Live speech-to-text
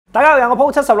大家好，有個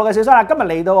Pro 76嘅小生啦，今日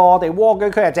嚟到我哋蝸居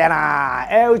區就正啦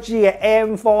 ，LG 嘅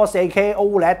M4 4K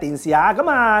OLED 電視啊，咁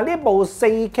啊呢部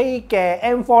 4K 嘅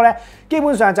M4 咧，基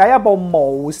本上就係一部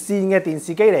無線嘅電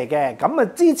視機嚟嘅。咁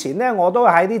啊之前咧我都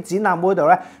喺啲展覽會度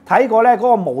咧睇過咧嗰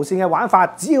個無線嘅玩法，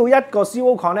只要一個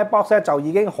CO Connect Box 咧就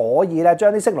已經可以咧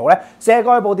將啲訊號咧射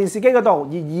過去部電視機嗰度。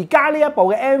而家呢一部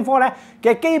嘅 M4 咧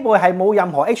嘅機背係冇任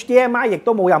何 HDMI， 亦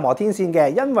都冇任何天線嘅，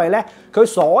因為咧佢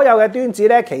所有嘅端子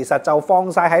咧其實就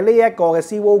放晒喺呢一個嘅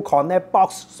CO Connect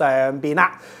Box 上邊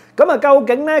啦。咁啊，究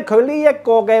竟咧佢呢一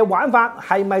個嘅玩法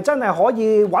係咪真係可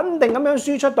以穩定咁樣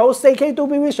輸出到 4K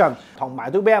Dolby Vision 同埋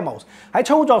Dolby Atmos？喺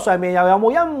操作上面又有冇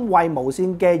因為無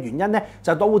線嘅原因咧，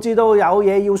就導致到有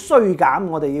嘢要衰減，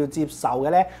我哋要接受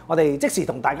嘅咧？我哋即時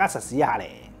同大家實試一下嚟。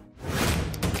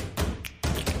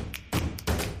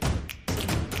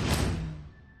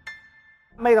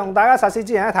未同大家實試之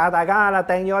前咧，提下大家啦，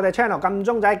訂閱我哋 channel， 撳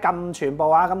鐘仔，撳全部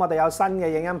啊！咁我哋有新嘅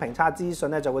影音評測資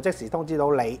訊咧，就會即時通知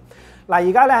到你。嗱，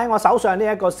而家咧喺我手上呢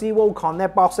一個 CO Connect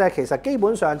Box 咧，其實基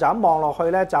本上就咁望落去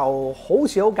咧，就好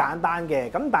似好簡單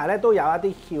嘅，咁但係咧都有一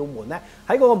啲竅門咧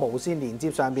喺嗰個無線連接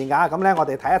上邊㗎。咁咧我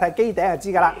哋睇一睇機頂就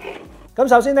知㗎啦。咁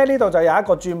首先咧呢度就有一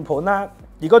個轉盤啦，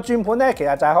而個轉盤咧其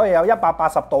實就係可以有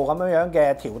180度咁樣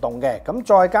嘅調動嘅，咁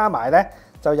再加埋咧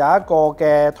就有一個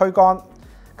嘅推杆。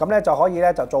咁咧就可以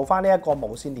咧就做翻呢一個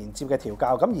無線連接嘅調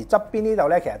校，咁而側邊呢度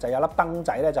咧其實就有粒燈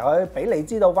仔咧，就可以俾你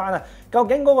知道翻啊，究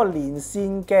竟嗰個連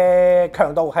線嘅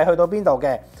強度係去到邊度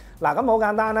嘅。嗱，咁好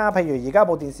簡單啦，譬如而家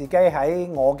部電視機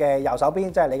喺我嘅右手邊，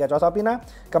即係你嘅左手邊啦，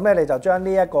咁咧你就將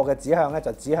呢一個嘅指向咧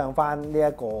就指向翻呢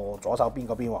一個左手邊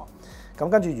嗰邊喎。咁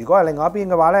跟住，如果係另外一邊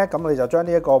嘅話咧，咁你就將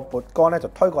呢一個撥杆咧就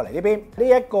推過嚟呢邊。呢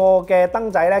一個嘅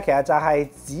燈仔咧，其實就係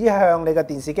指向你嘅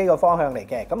電視機個方向嚟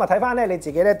嘅。咁啊，睇翻咧你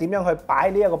自己咧點樣去擺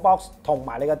呢一個 box 同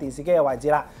埋你個電視機嘅位置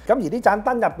啦。咁而呢盞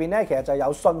燈入邊咧，其實就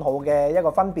有信號嘅一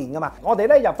個分辨噶嘛。我哋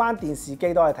咧入翻電視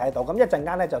機都可以睇得到。咁一陣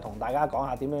間咧就同大家講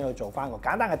下點樣去做翻個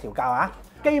簡單嘅調校啊。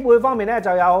機背方面咧就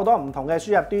有好多唔同嘅輸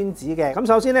入端子嘅。咁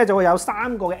首先咧就會有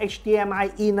3個嘅 HDMI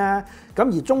in 啦。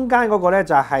咁而中間嗰個咧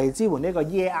就係支援呢個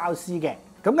EARC 嘅。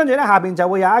咁跟住咧下邊就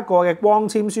會有一個嘅光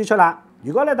纖輸出啦。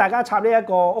如果咧大家插呢一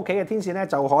個屋企嘅天線咧，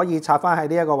就可以插翻喺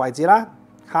呢一個位置啦。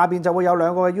下邊就會有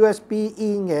2個嘅 USB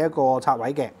in 嘅一個插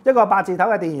位嘅，一個8字頭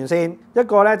嘅電源線，一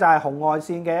個咧就係紅外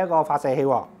線嘅一個發射器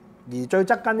喎。而最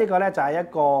側跟呢個咧就係一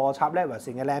個插 LED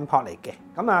線嘅 LAN port 嚟嘅。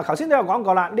咁啊，頭先都有講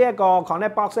過啦，呢一個 Connect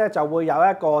Box 咧就會有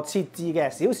一個設置嘅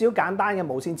少少簡單嘅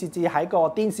無線設置喺個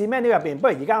電視 menu 入邊。不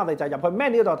如而家我哋就入去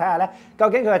menu 度睇下咧，究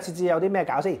竟佢嘅設置有啲咩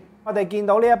搞先。我哋見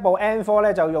到呢一部 M4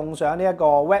 咧就用上呢一個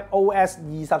WebOS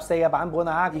 24嘅版本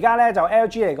啊。而家咧就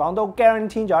LG 嚟講都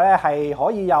guarantee 咗咧係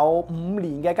可以有5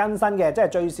年嘅更新嘅，即係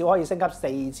最少可以升級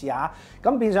4次啊。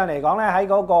咁變相嚟講咧喺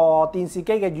嗰個電視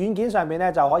機嘅軟件上面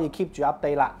咧就可以 keep 住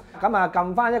update 啦。咁啊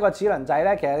撳翻一個齒輪掣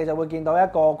咧，其實你就會見到一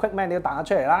個 Quick Menu 彈咗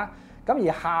出嚟啦。咁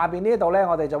而下邊呢度咧，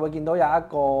我哋就會見到有一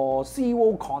個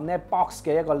CO Connect Box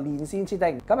嘅一個連線設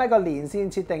定。咁喺個連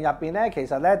線設定入邊咧，其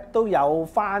實咧都有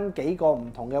翻幾個唔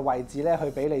同嘅位置咧，去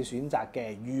俾你選擇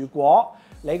嘅。如果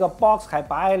你個 box 係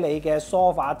擺喺你嘅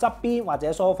sofa 側邊或者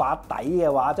sofa 底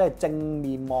嘅話，即係正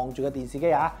面望住個電視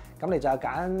機啊，咁你就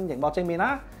揀熒幕正面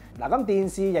啦。嗱，咁電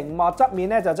視熒幕側面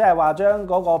咧，就即係話將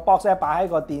嗰個 box 咧擺喺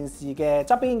個電視嘅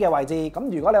側邊嘅位置。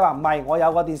咁如果你話唔係，我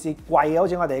有個電視櫃，好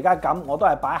似我哋而家咁，我都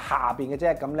係擺喺下邊嘅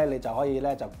啫。咁咧，你就可以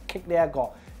咧就 click 呢一個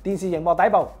電視熒幕底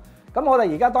部。咁我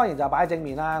哋而家當然就擺喺正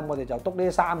面啦。咁我哋就篤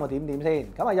呢3個點點先。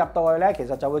咁啊入到去咧，其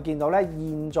實就會見到咧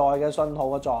現在嘅信號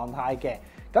嘅狀態嘅。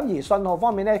咁而信號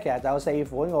方面咧，其實就有4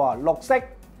款嘅喎，綠色、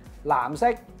藍色、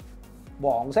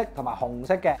黃色同埋紅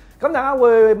色嘅。咁大家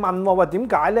會問喎，喂，點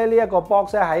解咧呢一個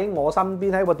box 咧喺我身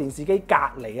邊喺個電視機隔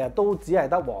離啊，都只係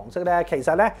得黃色咧？其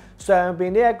實咧上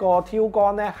邊呢一個挑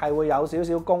杆咧係會有少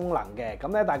少功能嘅。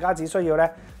咁咧大家只需要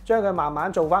咧將佢慢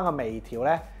慢做翻個微調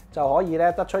咧，就可以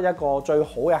咧得出一個最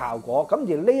好嘅效果。咁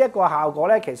而呢一個效果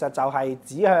咧，其實就係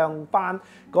指向翻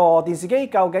個電視機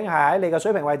究竟係喺你嘅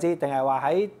水平位置，定係話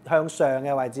喺向上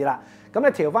嘅位置啦。咁你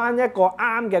調翻一個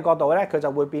啱嘅角度咧，佢就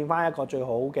會變翻一個最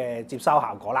好嘅接收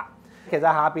效果啦。其實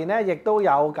下邊咧亦都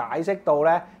有解釋到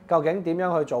咧，究竟點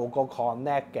樣去做個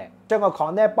connect 嘅，將個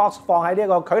connect box 放喺呢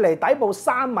個距離底部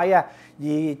3米啊，而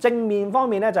正面方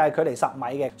面咧就係距離10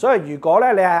米嘅。所以如果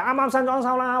咧你係啱啱新裝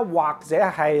修啦，或者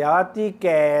係有一啲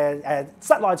嘅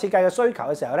室內設計嘅需求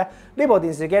嘅時候咧，呢部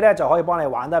電視機咧就可以幫你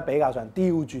玩得比較上刁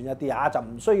鑽一啲啊，就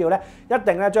唔需要咧一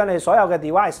定咧將你所有嘅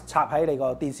device 插喺你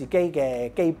個電視機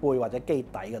嘅機背或者機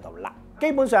底嗰度啦。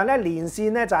基本上咧連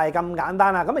線咧就係咁簡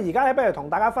單啦。咁啊而家咧不如同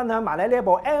大家分享埋咧呢一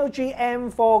部 LG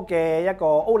M4 嘅一個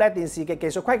OLED 電視嘅技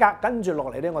術規格，跟住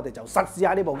落嚟咧我哋就實試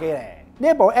下呢部機咧。呢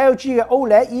一部 LG 嘅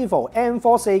OLED EVO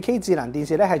M4 4K 智能電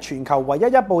視咧，係全球唯一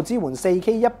一部支援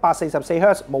 4K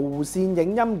 144Hz 無線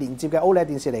影音連接嘅 OLED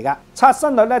電視嚟㗎。刷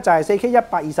新率咧就係 4K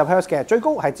 120Hz 嘅，最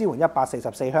高係支援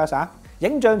 144Hz 啊。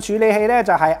影像處理器咧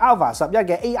就係 Alpha 11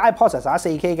嘅 AI Processor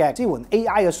 4K 嘅，支援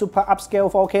AI 嘅 Super Upscale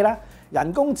 4K 啦，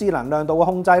人工智能亮度嘅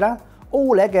控制啦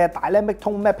 ，OLED 嘅 Dynamic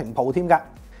Tone Mapping 屏添㗎。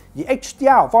而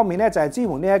HDR 方面咧就係支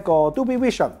援呢一個 Dolby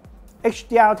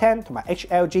Vision、HDR10 同埋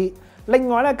HLG。另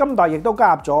外咧，今代亦都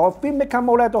加入咗 FILMMAKER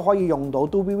MODE 咧，都可以用到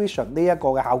Dolby Vision 呢一個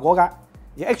嘅效果㗎。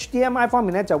而 HDMI 方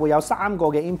面咧就會有3個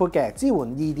嘅 input 嘅，支援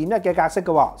2.1嘅格式嘅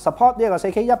喎 ，support 呢一個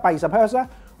 4K 120Hz 啦、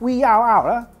VRR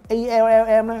啦、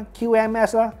ALLM 啦、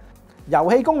QMS 啦。遊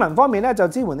戲功能方面咧就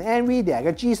支援 NVIDIA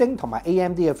嘅 G 星同埋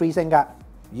AMD 嘅 FreeSync 㗎。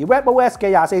而 WebOS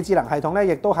嘅24智能系統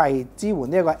咧，亦都係支援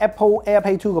呢一個 Apple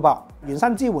AirPlay 2嘅噃，原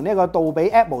生支援呢一個杜比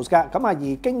Atmos 嘅，咁而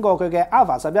經過佢嘅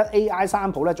Alpha 11 AI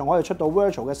 3Pro咧，仲可以出到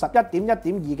Virtual 嘅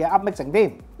11.1.2嘅 Upmixing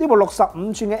添。呢部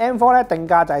65寸嘅 M4 咧，定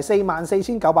價就係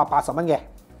44,980蚊嘅。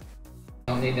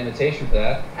I don't need an invitation for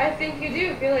that. I think you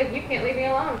do. Feel like you can't leave me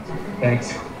alone.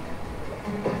 Thanks.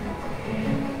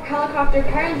 Helicopter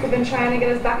parents have been trying to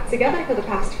get us back together for the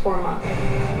past 4 months.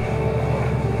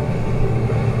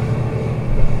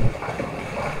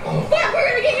 Fuck, we're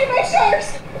gonna get you by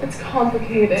sharks! It's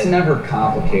complicated. It's never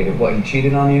complicated. What, he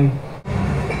cheated on you?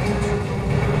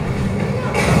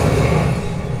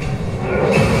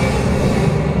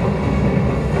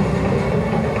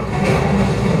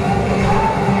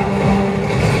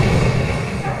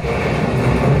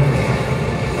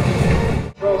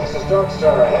 This is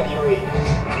Darkstar. How do you read?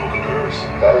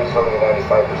 Battery's holding at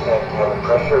 95%. Cabin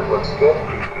pressure looks good.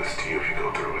 This to you if you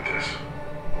go through with this.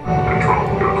 Control,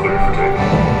 you're clear for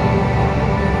takeoff.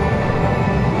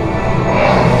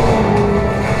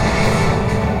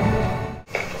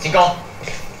 志哥，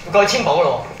要過去簽保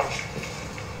咯，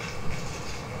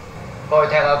過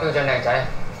去踢下標準靚仔，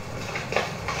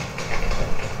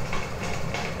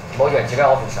唔好以為自己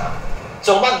officer，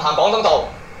 做乜唔行廣東道？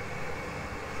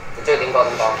你中意點講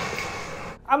點講。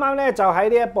啱啱咧就喺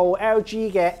呢一部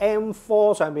LG 嘅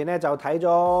M4 上邊咧就睇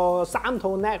咗3套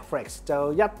Netflix，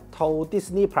 就1套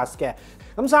Disney Plus 嘅。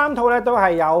咁3套咧都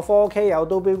係有 4K、有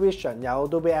Dolby Vision、有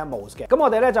Dolby Atmos 嘅。咁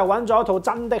我哋咧就揾咗一套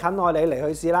真的很愛你嚟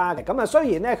去試啦。咁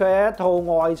雖然咧佢係一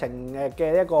套愛情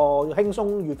嘅一個輕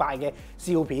鬆愉快嘅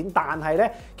笑片，但係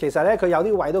咧其實咧佢有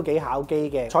啲位都幾考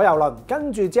機嘅。坐遊輪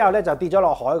跟住之後咧就跌咗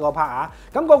落海嗰 part 啊。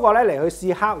咁嗰個咧嚟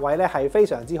去試黑位咧係非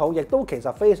常之好，亦都其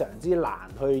實非常之難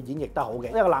去演繹得好嘅。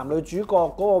一個男女主角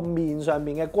嗰個面上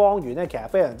面嘅光源咧其實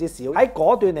非常之少，喺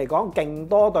嗰段嚟講勁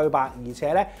多對白，而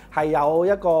且咧係有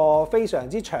一個非常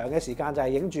之長嘅時間就係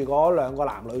影住嗰2個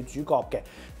男女主角嘅。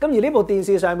咁而呢部電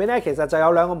視上面咧，其實就有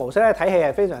2個模式咧，睇戲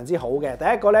係非常之好嘅。第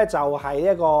一個咧就係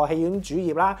一個戲院主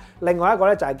頁啦，另外一個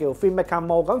咧就係叫 FILMMAKER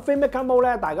MODE。咁 FILMMAKER MODE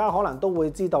咧，大家可能都會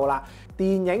知道啦，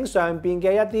電影上邊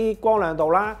嘅一啲光亮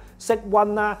度啦、色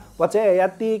溫啦，或者係一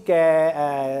啲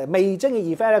嘅味精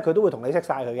嘅 effect 咧，佢都會同你熄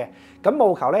晒佢嘅。咁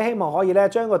務求咧，希望可以咧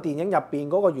將個電影入邊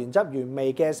嗰個原汁原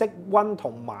味嘅色溫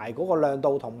同埋嗰個亮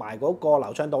度同埋嗰個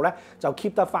流暢度咧，就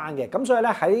keep 得翻嘅。咁所以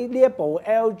咧喺呢一部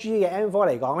LG 嘅 M4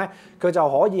 嚟講咧，佢就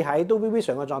可以喺 Dolby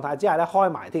Vision 嘅狀態之下咧開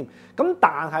埋添。咁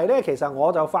但係咧，其實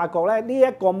我就發覺咧呢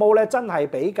一個 mode 咧真係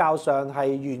比較上係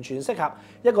完全適合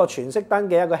一個全熄燈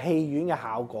嘅一個戲院嘅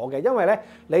效果嘅，因為咧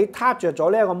你撻着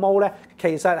咗呢一個 mode 咧，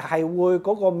其實係會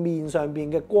嗰個面上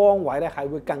邊嘅光位咧係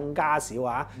會更加少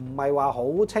啊，唔係話好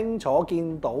清楚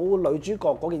見到女主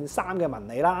角嗰件衫嘅紋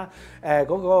理啦，嗰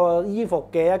個衣服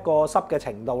嘅一個濕嘅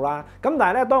程度啦。咁但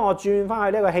係咧，當我轉翻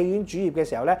去呢個戲院主頁嘅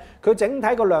時候咧，佢整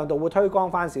體個亮度會推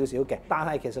光翻少少嘅，但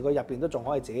係其實佢入邊都仲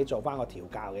可以自己做翻個調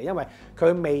校嘅，因為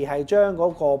佢未係將嗰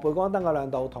個背光燈嘅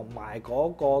亮度同埋嗰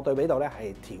個對比度咧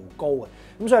係調高嘅，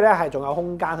咁所以咧係仲有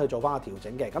空間去做翻個調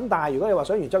整嘅。咁但係如果你話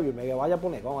想原汁原味嘅話，一般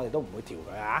嚟講我哋都唔會調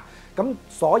佢啊。咁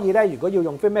所以咧，如果要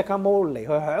用 FILMMAKER MODE 嚟去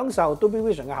享受 Dolby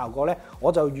Vision 嘅效果咧，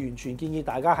我就完全建議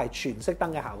大家係全熄燈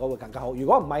嘅效果會更加好。如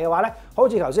果唔係嘅話咧，好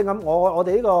似頭先咁，我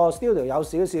哋呢個 studio 有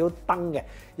少少燈嘅，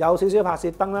有少少拍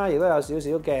攝燈啦，亦都有少少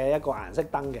嘅一個顏色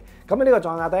燈嘅。咁喺呢個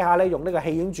狀態底下咧，用呢個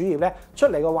戲院主頁咧出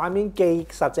嚟個畫面既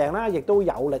實淨啦，亦都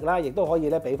有力啦，亦都可以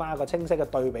咧俾翻一個清晰嘅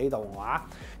對比度啊。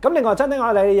咁另外真聽我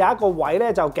哋有一個位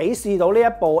咧就幾試到呢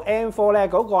一部 M4 咧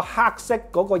嗰個黑色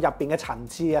嗰個入邊嘅層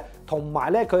次啊，同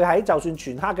埋咧佢喺就算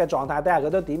全黑嘅狀態底下，佢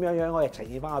都點樣可以呈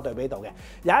現翻個對比度嘅。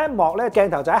有一幕咧鏡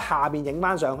頭就喺下邊影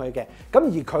翻上去嘅，咁而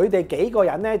佢哋幾個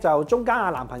人咧就中間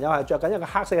男朋友係着緊一個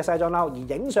黑色嘅西裝褸，而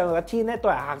影上去嘅天咧都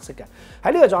係黑色嘅。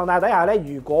喺呢個狀態底下咧，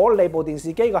如果你部電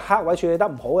視機個黑位處理得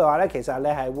唔好嘅話咧，其實你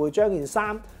係會將件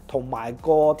衫同埋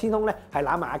個天空咧係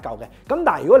攬埋一嚿嘅。咁但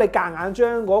係如果你夾硬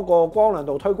將嗰個光亮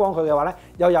度推光佢嘅話咧，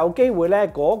又有機會咧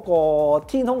嗰個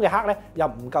天空嘅黑咧又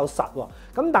唔夠實喎。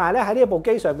咁但係咧喺呢一部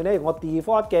機上邊咧，我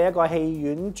default 嘅一個戲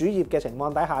院主頁嘅情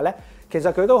況底下咧，其實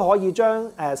佢都可以將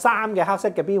衫嘅黑色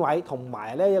嘅邊位同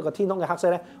埋咧一個天空嘅黑色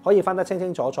咧可以分得清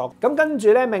清楚楚。咁跟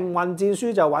住咧命運戰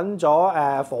書就揾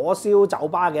咗火燒酒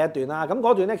吧嘅一段啦。咁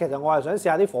嗰段咧其實我係想試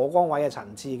下啲火光位嘅層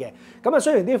次嘅。咁啊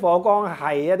雖然啲火光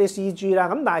係一啲 CG 啦，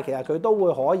咁但係其實佢都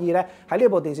會可以咧喺呢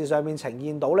部電視上面呈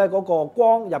現到咧嗰個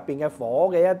光入邊嘅火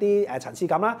嘅一啲層次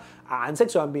感啦，顏色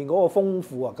上邊嗰個豐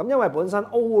富啊。咁因為本身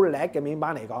OLED 嘅面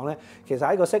板嚟講咧，其實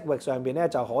喺個色域上邊咧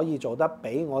就可以做得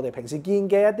比我哋平時見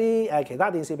嘅一啲其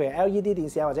他電視，譬如 LED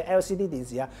電視啊或者 LCD 電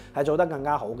視啊，係做得更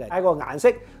加好嘅。喺個顏色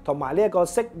同埋呢一個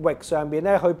色域上邊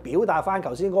咧，去表達翻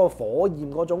頭先嗰個火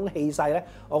焰嗰種氣勢咧，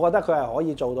我覺得佢係可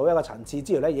以做到一個層次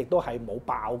之餘咧，亦都係冇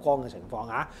爆光嘅情況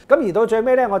啊。咁而到最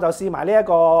尾咧，我就試埋呢一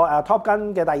個Top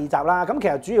Gun 嘅第二集啦。咁其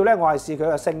實主要咧，我係試佢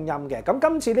個聲音嘅。咁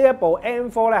今次呢一部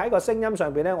M4 咧喺個聲音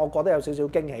上邊咧，我覺得有少少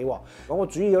驚喜喎。咁我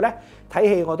主要咧睇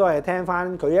戲我都係聽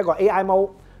翻佢一個 AI mode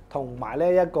同埋呢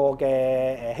一個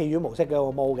嘅戲院模式嘅一個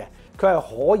mode 嘅，佢係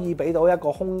可以俾到一個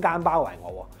空間包圍我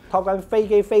喎。Top Gun 飛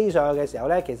機飛上去嘅時候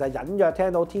咧，其實隱約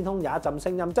聽到天空有一陣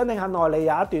聲音。真的很愛你有一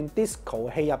段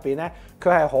disco 戲入邊咧，佢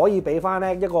係可以俾翻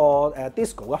咧一個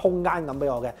disco 嘅空間感俾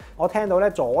我嘅。我聽到咧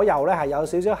左右咧係有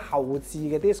少少後置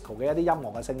嘅 disco 嘅一啲音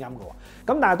樂嘅聲音嘅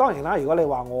喎。咁但係當然啦，如果你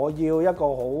話我要一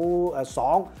個好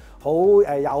爽、好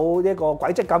有呢個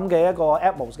軌跡感嘅一個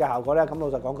Atmos 嘅效果咧，咁老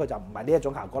實講佢就唔係呢一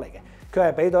種效果嚟嘅。佢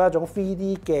係俾到一種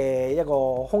 3D 嘅一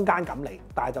個空間感嚟，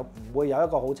但係就唔會有一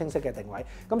個好清晰嘅定位。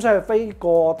咁所以飛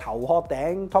過頭殼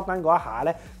頂 Top Gun 嗰一下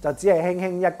咧，就只係輕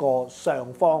輕一個上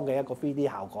方嘅一個 3D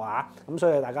效果啊。咁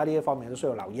所以大家呢一方面都需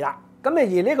要留意啦。咁而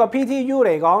呢個 PTU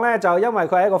嚟講咧，就因為佢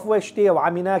係一個 Full HD 嘅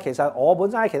畫面咧，其實我本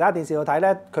身喺其他電視度睇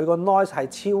咧，佢個 noise 係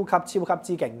超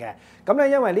級之勁嘅。咁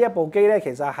咧，因為呢一部機咧，其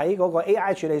實喺嗰個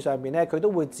AI 處理上面咧，佢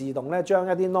都會自動咧將一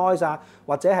啲 noise 啊，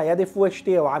或者係一啲 Full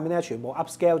HD 嘅畫面咧，全部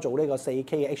upscale 做呢個 4K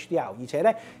嘅 HDR。而且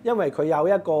咧，因為佢有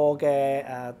一個嘅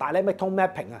dynamic tone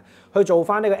mapping 啊，去做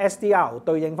翻呢個 SDR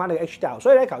對應翻呢個 HDR。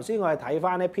所以咧，頭先我哋睇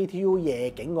翻咧 PTU 夜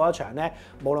景嗰一場咧，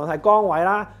無論係光位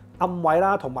啦、暗位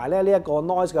啦，同埋咧呢一個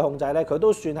noise 嘅控制咧，佢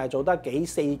都算係做得幾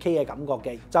 4K 嘅感覺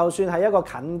嘅。就算係一個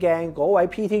近鏡嗰位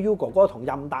PTU 哥哥同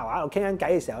任達華喺度傾緊偈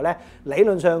嘅時候咧，理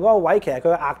論上嗰個位其實佢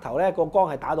個額頭咧個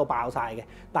光係打到爆晒嘅，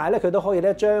但係咧佢都可以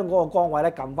咧將嗰個光位咧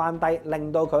撳翻低，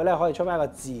令到佢咧可以出翻一個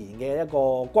自然嘅一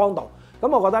個光度。咁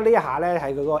我覺得呢一下咧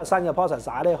係佢個新嘅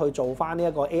processor 咧去做翻呢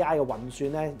一個 AI 嘅運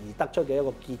算咧而得出嘅一個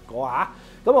結果啊！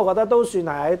咁我覺得都算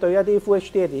係對一啲 Full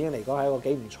HD 嘅電影嚟講係一個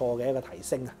幾唔錯嘅一個提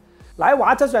升啊！嗱喺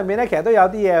畫質上面咧，其實都有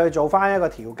啲嘢去做翻一個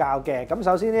調校嘅。咁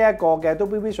首先呢一個嘅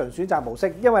Dolby Vision 選擇模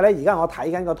式，因為咧而家我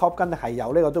睇緊個 Top Gun 係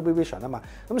有呢個 Dolby Vision 啊嘛，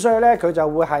咁所以咧佢就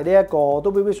會係呢一個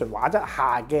Dolby Vision 畫質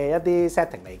下嘅一啲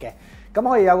setting 嚟嘅。咁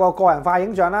可以有個人化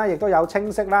影像啦，亦都有清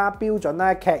晰啦、標準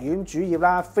啦、劇院主頁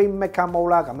啦、FILMMAKER MODE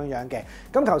啦咁樣嘅。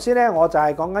咁頭先咧我就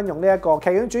係講緊用呢一個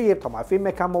劇院主頁同埋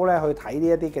FILMMAKER MODE 咧去睇呢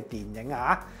一啲嘅電影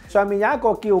啊。上面有一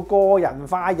個叫個人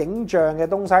化影像嘅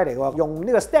東西嚟喎，用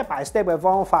呢個 step by step 嘅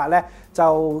方法咧，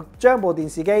就將部電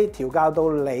視機調校到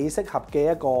你適合嘅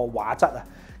一個畫質啊。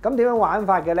咁點樣玩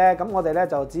法嘅咧？咁我哋咧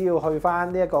就只要去翻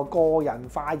呢一個個人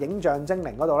化影像精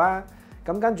靈嗰度啦。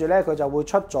咁跟住咧，佢就會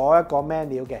出咗一個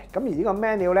menu 嘅。咁而呢個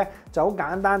menu 咧就好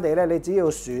簡單地咧，你只要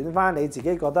選翻你自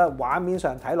己覺得畫面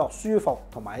上睇落舒服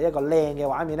同埋一個靚嘅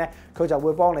畫面咧，佢就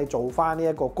會幫你做翻呢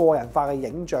一個個人化嘅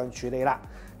影像處理啦。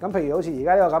咁譬如好似而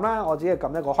家呢個咁啦，我只係撳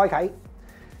一個開啟，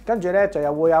跟住咧就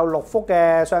又會有6幅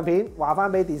嘅相片，話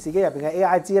翻俾電視機入邊嘅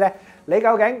AI 知咧，你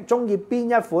究竟中意邊一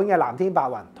款嘅藍天白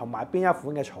雲同埋邊一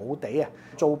款嘅草地啊？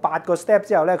做8個 step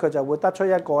之後咧，佢就會得出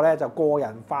一個咧就個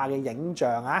人化嘅影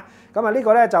像啊！咁啊呢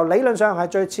個咧就理論上係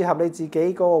最切合你自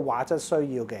己嗰個畫質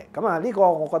需要嘅。咁啊呢個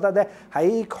我覺得咧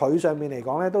喺佢上面嚟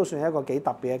講咧都算係一個幾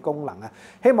特別嘅功能啊！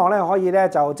希望咧可以咧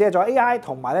就借助 AI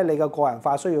同埋咧你嘅個人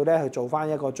化需要咧去做翻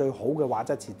一個最好嘅畫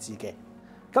質設置嘅。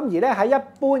咁而咧喺一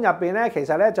般入邊咧，其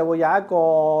實咧就會有一個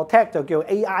tag 就叫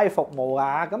AI 服務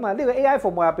啊。咁啊呢個 AI 服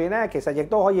務入邊咧，其實亦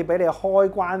都可以俾你開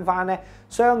關翻咧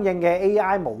相應嘅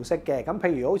AI 模式嘅。咁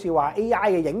譬如好似話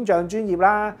AI 嘅影像專頁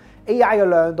啦、AI 嘅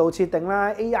亮度設定啦、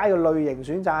AI 嘅類型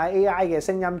選擇、AI 嘅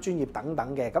聲音專頁等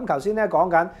等嘅。咁頭先咧講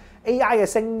緊 AI 嘅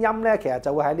聲音咧，其實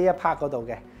就會喺呢一 part 嗰度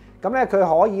嘅。咁咧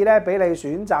佢可以咧俾你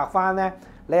選擇翻咧。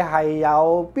你係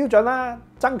有標準啦、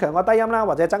增強個低音啦，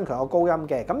或者增強個高音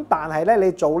嘅。咁但係咧，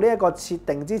你做呢一個設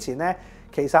定之前咧，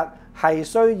其實係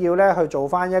需要咧去做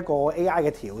翻一個 AI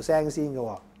嘅調聲先嘅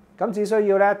喎。咁只需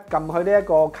要咧撳去呢一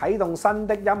個啟動新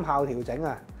的音效調整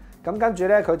啊。咁跟住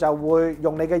咧，佢就會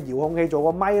用你嘅遙控器做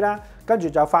個咪啦，跟住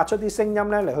就發出啲聲音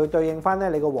咧嚟去對應翻咧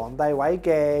你個皇帝位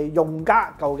嘅用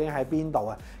家究竟喺邊度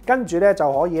啊？跟住咧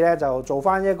就可以咧就做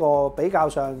翻一個比較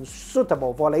上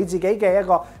suitable for 你自己嘅一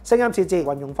個聲音設置，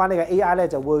運用翻呢個 AI 咧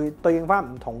就會對應翻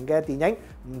唔同嘅電影、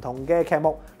唔同嘅劇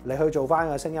目嚟去做翻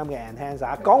個聲音嘅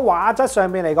enhancer。講畫質上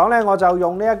面嚟講咧，我就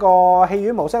用呢一個戲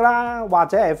院模式啦，或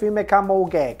者係 FILMMAKER MODE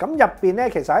嘅。咁入邊咧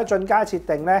其實喺進階設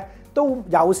定咧，都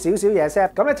有少少嘢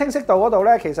set，咁咧清晰度嗰度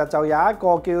咧，其實就有一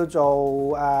個叫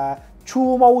做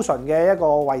True Motion 嘅一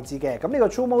個位置嘅。咁呢個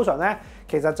True Motion 咧，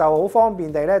其實就好方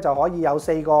便地咧就可以有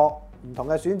4個唔同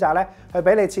嘅選擇咧，去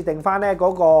俾你設定翻咧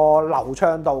嗰個流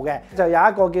暢度嘅。就有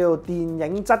一個叫做電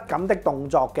影質感的動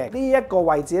作嘅呢一個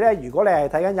位置咧，如果你係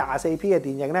睇緊24P 嘅電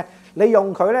影咧，你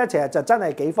用佢咧，其實就真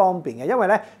係幾方便嘅，因為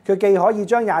咧佢既可以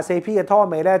將24P 嘅拖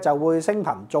尾咧就會升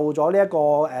頻做咗呢一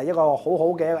個好好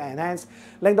嘅一個 enhance，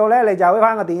 令到咧你就有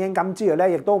翻個電影感之餘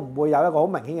咧，亦都唔會有一個好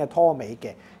明顯嘅拖尾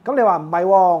嘅。咁你話唔係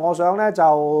喎，我想咧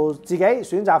就自己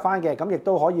選擇翻嘅，咁亦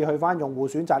都可以去翻用戶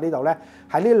選擇呢度咧，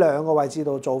喺呢兩個位置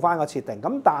度做翻個設定。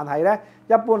咁但係咧，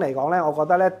一般嚟講咧，我覺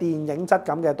得咧電影質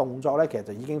感嘅動作咧，其實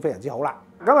就已經非常之好啦。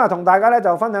咁啊，同大家咧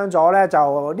就分享咗咧，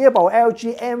就呢一部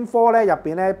LG M4 咧入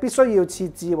邊咧必須要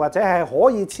設置或者係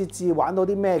可以設置玩到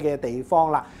啲咩嘅地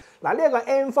方啦。嗱，呢一個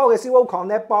M4 嘅 Serial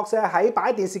Connect Box 咧喺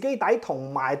擺電視機底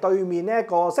同埋對面呢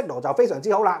個 signal 就非常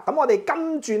之好啦。咁我哋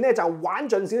今轉咧就玩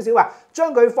盡少少啊，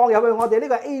將佢放入去我哋呢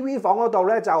個 AV 房嗰度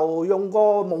咧，就用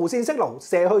個無線 signal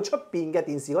射去出邊嘅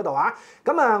電視嗰度啊。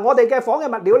咁啊，我哋嘅房嘅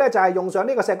物料咧就係用上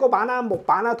呢個石膏板啦、木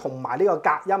板啦同埋呢個隔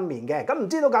音棉嘅。咁唔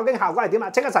知道究竟效果係點啊？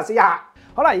即刻實試一下。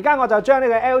好啦，而家我就將呢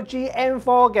個 LG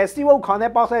M4 嘅 Serial Connect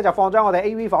Box 咧就放咗我哋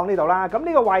AV 房呢度啦。咁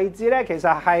呢個位置咧其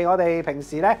實係我哋平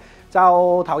時咧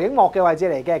就投影幕嘅位置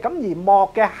嚟嘅。咁而幕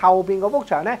嘅後邊嗰幅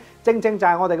牆咧，正正就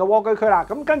係我哋嘅蝸居區啦。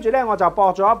咁跟住咧我就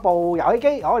駁咗一部遊戲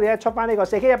機，我哋咧出翻呢個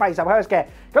 4K 120Hz 嘅。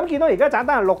咁見到而家盞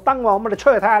燈係綠燈喎，咁我哋出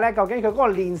去睇下咧，究竟佢嗰個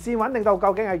連線穩定度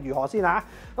究竟係如何先嚇？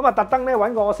咁啊特登咧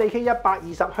揾個 4K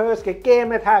 120Hz 嘅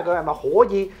game 咧，睇下佢係咪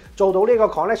可以做到呢個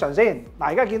connection 先。嗱，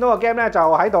而家見到個 game 咧就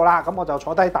喺度啦，咁我就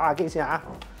坐低打下機先嚇。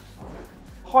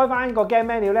開翻個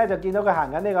game menu 咧，就見到佢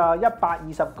行緊呢個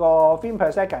120個 frame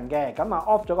per second 嘅，咁啊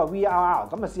off 咗個 VRR，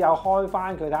 咁啊試下開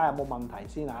翻佢睇下有冇問題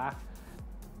先嚇。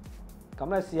咁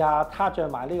咧試下撻着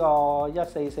埋呢個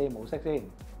144模式先。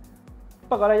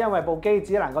不過咧，因為部機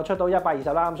只能夠出到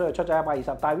120啦，咁所以出咗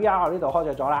120，但係 VRR 呢度開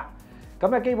着咗啦。咁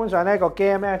咧基本上咧個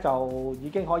game 咧就已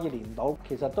經可以連到，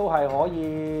其實都係可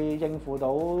以應付到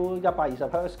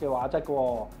120Hz 嘅畫質嘅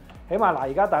喎。起碼嗱，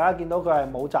而家大家見到佢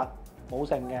係冇窒冇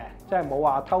剩嘅，即係冇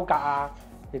話偷格啊，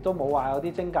亦都冇話有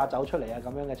啲晶格走出嚟啊咁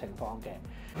樣嘅情況嘅。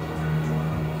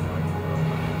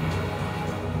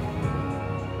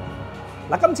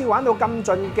嗱，今次玩到咁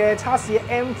盡嘅測試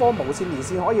M4 無線連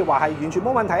線可以話係完全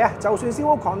冇問題啊！就算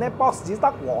Serial Connect Box 只得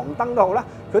黃燈都好啦，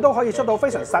佢都可以出到非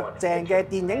常實淨嘅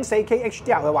電影 4K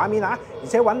HDR 嘅畫面啊！而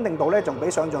且穩定度咧仲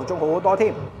比想象中好好多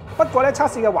添。不過咧測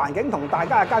試嘅環境同大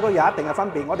家嘅家居有一定嘅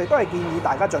分別，我哋都係建議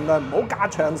大家盡量唔好架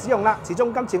長使用啦。始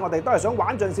終今次我哋都係想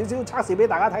玩盡少少測試俾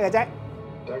大家睇嘅啫。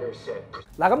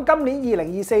嗱，咁今年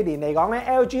2024年嚟講咧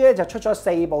 ，LG 咧就出咗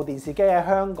4部電視機喺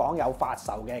香港有發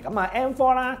售嘅，咁啊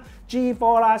M4 啦、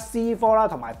G4 啦、C4 啦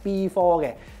同埋 B4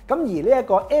 嘅。咁而呢一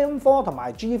個 M4 同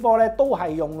埋 G4 咧都係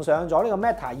用上咗呢個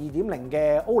Meta 2.0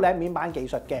嘅 OLED 面板技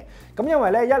術嘅。咁因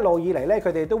為咧一路以嚟咧佢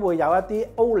哋都會有一啲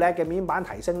OLED 嘅面板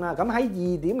提升啦。咁喺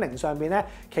 2.0 上邊咧，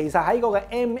其實喺嗰個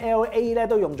MLA 咧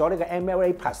都用咗呢個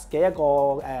MLA Plus 嘅一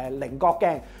個菱角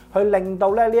鏡，去令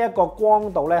到咧呢一個光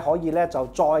度咧可以咧就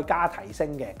再加提升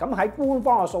嘅。咁喺官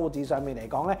方嘅數字上面嚟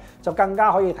講咧，就更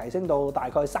加可以提升到大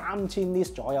概3000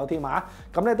 nits 左右添啊！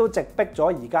咁咧都直逼咗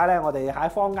而家咧我哋喺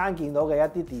坊間見到嘅一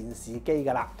啲電視機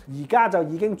㗎啦。而家就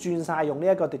已經轉晒用呢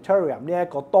一個 Deuterium 呢一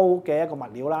個刀嘅一個物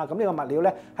料啦。咁呢個物料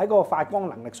咧喺嗰個發光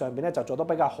能力上邊咧就做得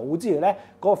比較好之餘咧，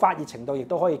嗰個發熱程度亦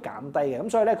都可以減低嘅。咁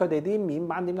所以咧佢哋啲面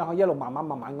板點解可以一路慢慢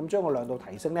咁將個亮度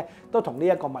提升咧，都同呢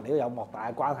一個物料有莫大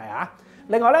嘅關係啊！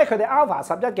另外咧，佢哋 Alpha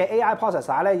 11嘅 AI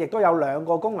Processor 咧，亦都有2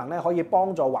個功能咧，可以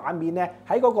幫助畫面咧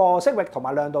喺嗰個色域同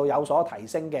埋亮度有所提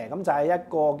升嘅。咁就係一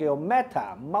個叫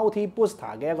Meta Multi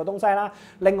Booster 嘅一個東西啦。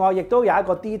另外，亦都有一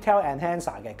個 Detail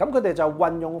Enhancer 嘅。咁佢哋就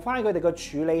運用翻佢哋嘅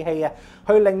處理器啊，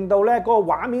去令到咧嗰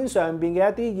個畫面上邊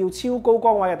嘅一啲要超高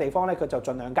光位嘅地方咧，佢就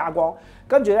盡量加光。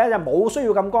跟住咧就冇需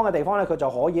要咁光嘅地方咧，佢就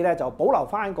可以咧就保留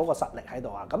翻嗰個實力喺度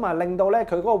啊。咁啊，令到咧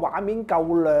佢嗰個畫面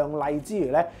夠亮麗之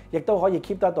餘咧，亦都可以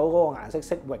keep 得到嗰個顏色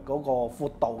色域嗰個闊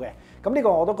度嘅。咁呢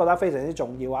個我都覺得非常之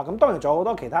重要啊！咁當然仲有好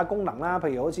多其他功能啦，譬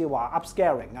如好似話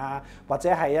Upscaling 啊，或者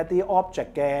係一啲 object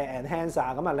嘅 enhance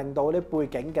啊，咁啊令到啲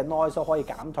背景嘅 noise 都可以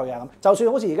減退啊咁。就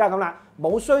算好似而家咁啦，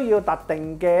冇需要特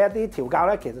定嘅一啲調校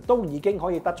咧，其實都已經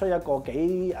可以得出一個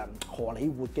幾荷里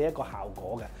活嘅一個效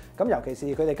果嘅。咁尤其是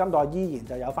佢哋今代依然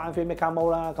就有翻 FILMMAKER MODE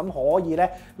啦，咁可以咧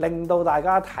令到大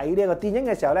家睇呢個電影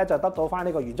嘅時候咧，就得到翻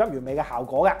呢個原汁原味嘅效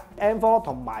果嘅。M4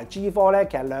 同埋 G4 咧，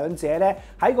其實兩者咧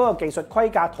喺嗰個技術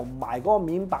規格同埋嗰個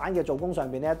面板嘅做工上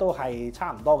邊咧，都係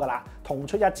差唔多噶啦，同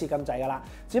出一轍咁滯噶啦。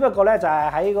只不過咧就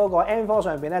係喺嗰個 M4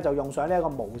 上邊咧，就用上呢一個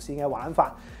無線嘅玩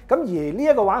法。咁而呢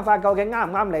一個玩法究竟啱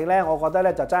唔啱你咧？我覺得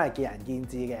咧就真係見仁見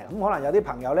智嘅。咁可能有啲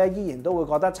朋友咧依然都會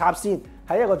覺得插線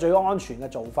係一個最安全嘅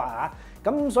做法啊。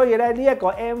咁所以咧呢一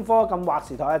個 M4 咁劃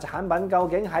時代嘅產品，究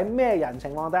竟喺咩人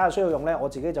情況底下需要用咧？我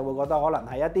自己就會覺得可能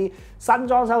係一啲新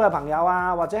裝修嘅朋友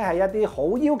啊，或者係一啲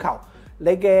好要求你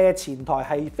嘅前台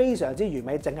係非常之完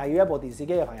美，淨係要一部電視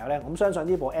機嘅朋友咧，咁相信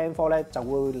呢部 M4 咧就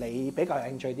會你比較有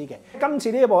興趣啲嘅。今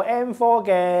次呢一部 M4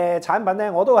 嘅產品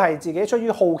咧，我都係自己出於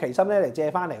好奇心咧嚟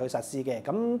借翻嚟去實試嘅。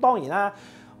咁當然啦。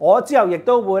我之後亦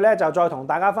都會咧就再同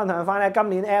大家分享翻咧今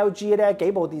年 LG 咧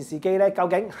幾部電視機咧究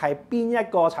竟係邊一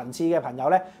個層次嘅朋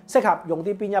友咧適合用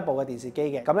啲邊一部嘅電視機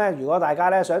嘅。咁咧如果大家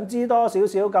咧想知多少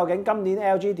少究竟今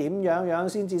年 LG 點樣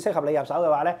先至適合你入手嘅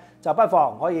話咧，就不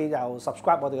妨可以就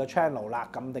subscribe 我哋嘅 channel 啦，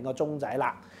撳定個鐘仔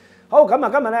啦。好，咁啊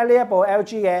今日咧呢一部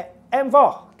LG 嘅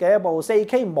M4 嘅一部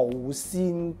 4K 無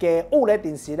線嘅 OLED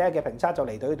電視咧嘅評測就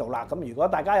嚟到呢度啦。咁如果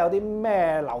大家有啲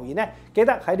咩留言咧，記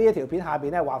得喺呢一條片下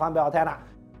邊咧話翻俾我聽啦。